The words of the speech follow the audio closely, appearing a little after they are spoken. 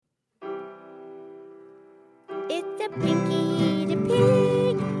It's the Pinky the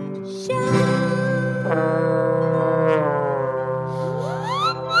Pig Show.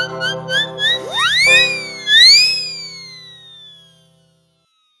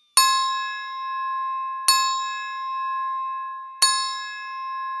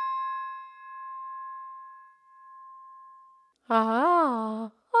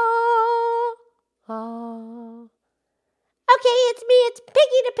 Okay, it's me, it's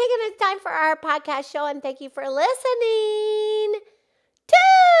Piggy the Pig, and it's time for our podcast show, and thank you for listening to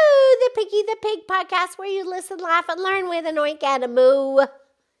the Piggy the Pig podcast, where you listen, laugh, and learn with an oink and a moo.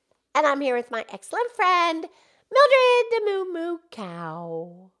 And I'm here with my excellent friend, Mildred the Moo Moo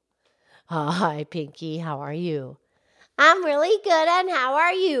Cow. Hi, Pinky, how are you? I'm really good, and how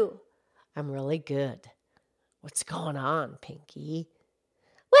are you? I'm really good. What's going on, Pinky?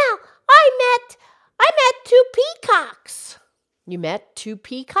 Well, I met two peacocks. You met two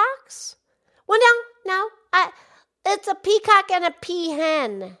peacocks? Well, no. It's a peacock and a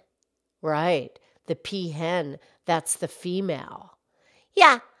peahen. Right, the peahen, that's the female.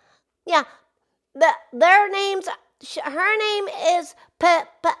 Yeah. Their names, her name is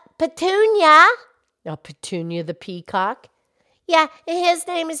Petunia. Now, Petunia the peacock? Yeah, and his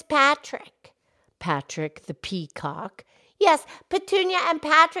name is Patrick. Patrick the peacock? Yes, Petunia and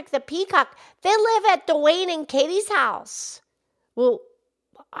Patrick the peacock. They live at Dwayne and Katie's house. Well,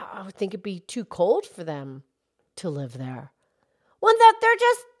 I would think it'd be too cold for them to live there. Well,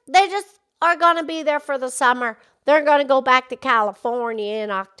 they just are going to be there for the summer. They're going to go back to California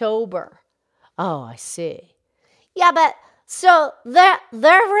in October. Oh, I see. Yeah, but so they're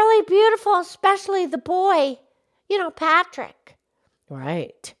really beautiful, especially the boy, Patrick.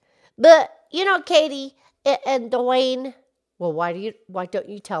 Right. But, Katie and Dwayne. Well, why don't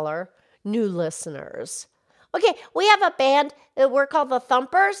you tell our new listeners? Okay, we have a band. We're called the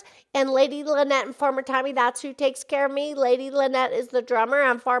Thumpers, and Lady Lynette and Farmer Tommy, that's who takes care of me. Lady Lynette is the drummer,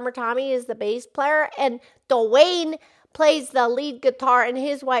 and Farmer Tommy is the bass player, and Dwayne plays the lead guitar, and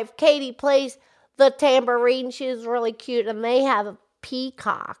his wife Katie plays the tambourine. She's really cute, and they have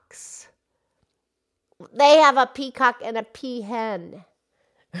peacocks. They have a peacock and a peahen.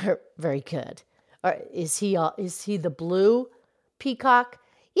 Very good. Is he the blue peacock?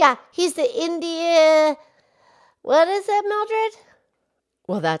 Yeah, he's the India. What is it, Mildred?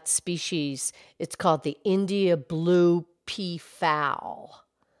 Well, that species, it's called the India blue peafowl.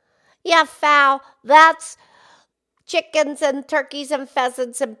 Yeah, fowl. That's chickens and turkeys and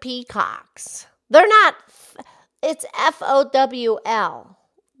pheasants and peacocks. They're not. It's FOWL.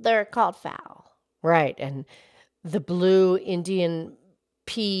 They're called fowl. Right, and the blue Indian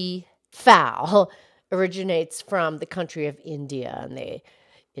peafowl originates from the country of India, and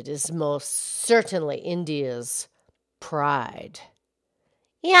it is most certainly India's pride.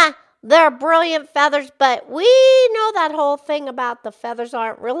 Yeah, they're brilliant feathers, but we know that whole thing about the feathers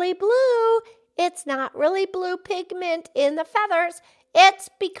aren't really blue. It's not really blue pigment in the feathers. It's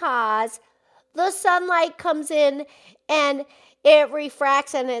because the sunlight comes in and it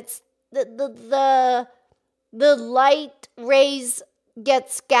refracts, and it's the light rays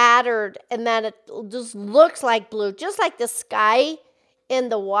get scattered, and then it just looks like blue, just like the sky in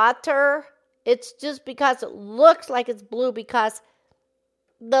the water. It's just because it looks like it's blue, because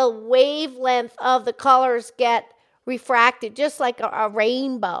the wavelength of the colors get refracted, just like a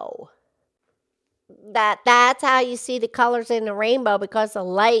rainbow. That's how you see the colors in the rainbow, because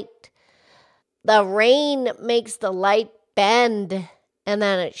the rain makes the light bend, and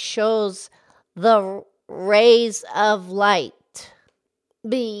then it shows the rays of light.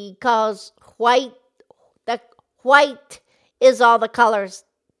 Because white is all the colors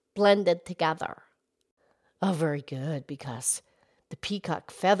blended together. Oh, very good, because the peacock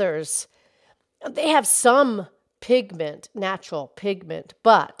feathers, they have some pigment, natural pigment,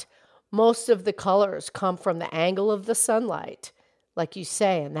 but most of the colors come from the angle of the sunlight, like you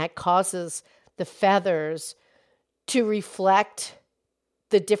say, and that causes the feathers to reflect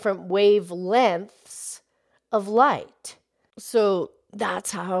the different wavelengths of light. So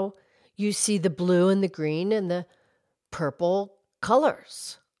that's how you see the blue and the green and the purple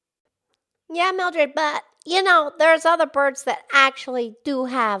colors. Yeah, Mildred, but, there's other birds that actually do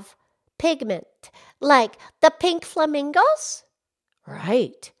have pigment, like the pink flamingos.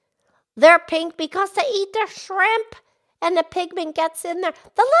 Right. They're pink because they eat their shrimp, and the pigment gets in there.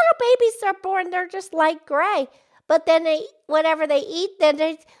 The little babies they're born, they're just light gray, but then whatever they eat, then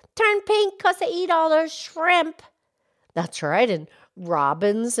they turn pink because they eat all their shrimp. That's right, and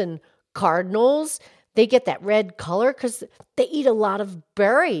robins and cardinals, they get that red color because they eat a lot of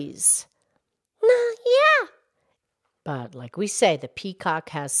berries. Yeah. But like we say, the peacock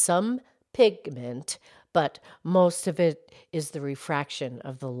has some pigment, but most of it is the refraction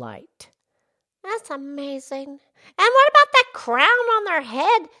of the light. That's amazing. And what about that crown on their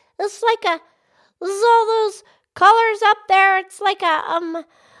head? It's there's all those colors up there. It's like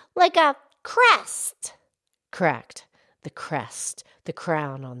a crest. Correct. The crest, the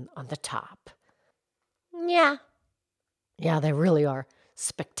crown on the top. Yeah. Yeah, they really are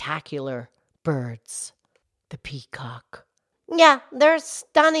spectacular birds. The peacock. Yeah, they're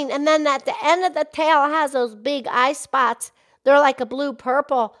stunning. And then at the end of the tail has those big eye spots. They're like a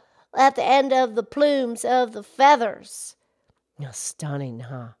blue-purple at the end of the plumes of the feathers. Yeah, stunning,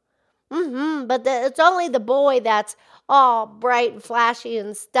 huh? But it's only the boy that's all bright and flashy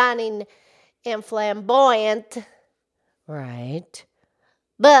and stunning and flamboyant. Right.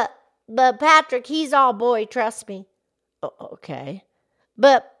 But Patrick, he's all boy, trust me. Okay.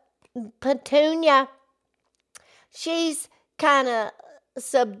 But Petunia, she's kind of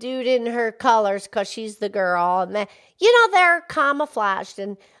subdued in her colors because she's the girl. And they're camouflaged,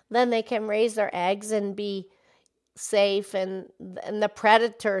 and then they can raise their eggs and be safe, and the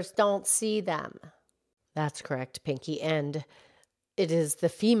predators don't see them. That's correct, Pinky. And it is the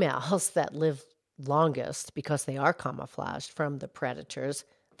females that live longest because they are camouflaged from the predators.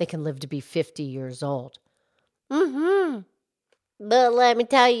 They can live to be 50 years old. But let me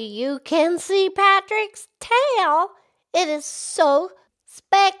tell you, you can see Patrick's tail. It is so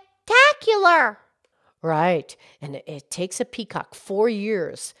spectacular. Right. And it takes a peacock 4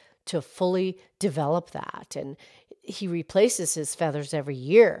 years to fully develop that. And he replaces his feathers every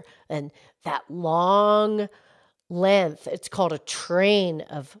year. And that long length, it's called a train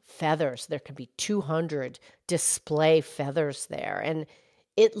of feathers. There can be 200 display feathers there. And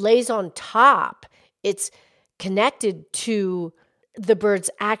it lays on top. It's connected to the bird's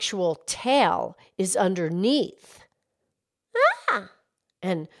actual tail is underneath.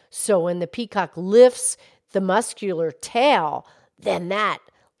 And so when the peacock lifts the muscular tail, then that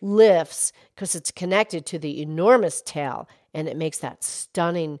lifts because it's connected to the enormous tail, and it makes that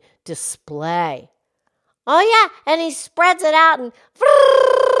stunning display. Oh, yeah, and he spreads it out, and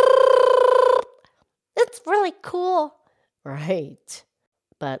it's really cool. Right.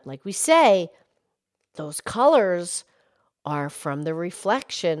 But like we say, those colors are from the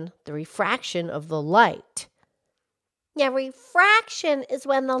refraction of the light. Yeah, refraction is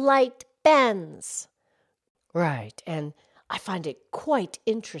when the light bends. Right, and I find it quite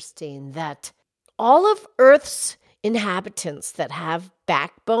interesting that all of Earth's inhabitants that have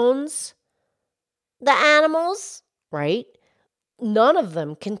backbones, the animals, right, none of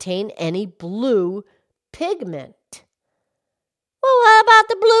them contain any blue pigment. Well, what about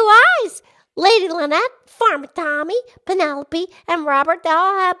the blue eyes? Lady Lynette, Farmer Tommy, Penelope, and Robert, they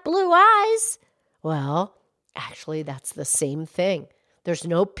all have blue eyes. Well, actually, that's the same thing. There's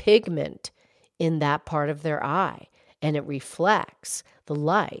no pigment in that part of their eye, and it reflects the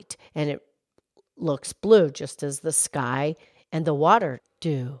light, and it looks blue just as the sky and the water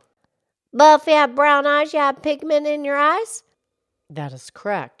do. But if you have brown eyes, you have pigment in your eyes? That is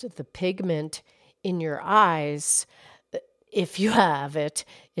correct. The pigment in your eyes, if you have it,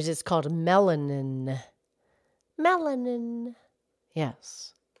 it is called melanin. Melanin.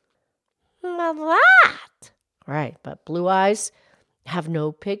 Yes. Well, that. Right, but blue eyes have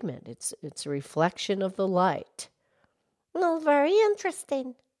no pigment. It's a reflection of the light. Well, very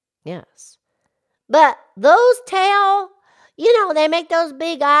interesting. Yes. But those they make those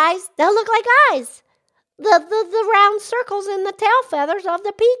big eyes. They look like eyes. The round circles in the tail feathers of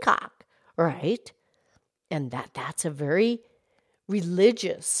the peacock. Right? And that's a very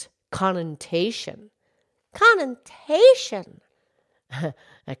religious connotation. Connotation.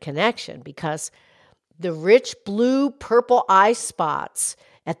 A connection, because the rich blue purple eye spots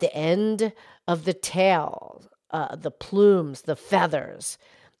at the end of the tail, the plumes, the feathers,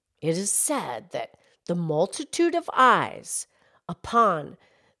 it is said that the multitude of eyes upon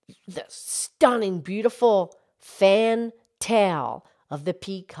the stunning, beautiful fan tail of the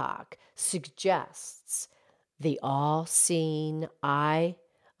peacock suggests the all-seeing eye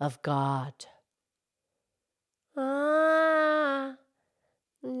of God. Ah,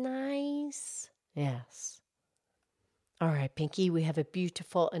 nice. Yes. All right, Pinky, we have a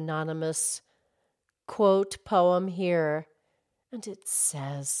beautiful anonymous quote poem here, and it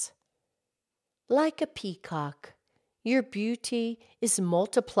says, "Like a peacock, your beauty is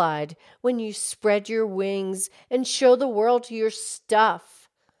multiplied when you spread your wings and show the world your stuff.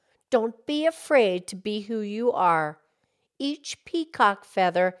 Don't be afraid to be who you are. Each peacock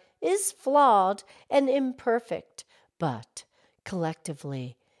feather is flawed and imperfect, but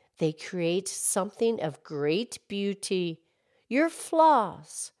collectively they create something of great beauty. Your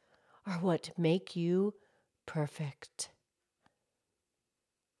flaws are what make you perfect.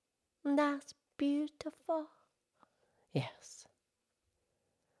 That's beautiful. Yes.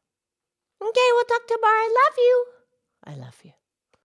 Okay, we'll talk tomorrow. I love you. I love you.